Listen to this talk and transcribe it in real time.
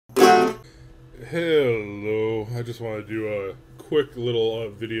Hello, I just want to do a quick little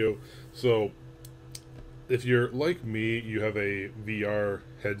video. So, if you're like me, you have a VR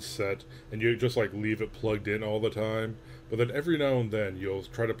headset and you just like leave it plugged in all the time, but then every now and then you'll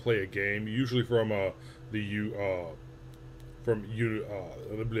try to play a game, usually from the U from U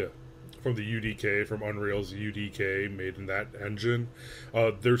bleh, from the UDK, from Unreal's UDK, made in that engine.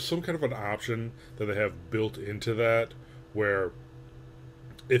 There's some kind of an option that they have built into that where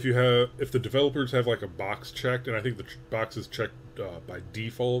if the developers have like a box checked, and I think the box is checked by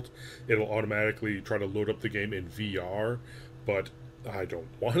default, it'll automatically try to load up the game in VR, but I don't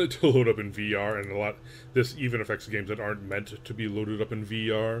want it to load up in VR, and this even affects games that aren't meant to be loaded up in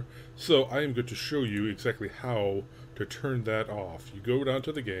VR. So I am going to show you exactly how to turn that off. You go down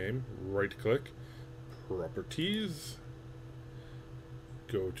to the game, right click, properties,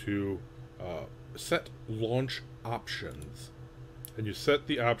 go to set launch options, and you set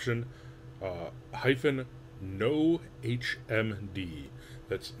the option hyphen nohmd.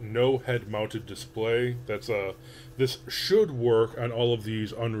 That's no head mounted display. This should work on all of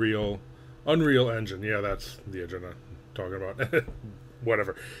these Unreal Engine. Yeah, that's the engine I'm talking about.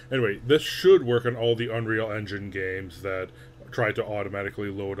 Whatever. Anyway, this should work on all the Unreal Engine games that try to automatically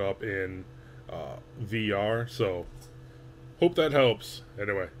load up in VR. So hope that helps.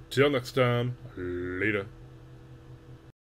 Anyway, till next time, later.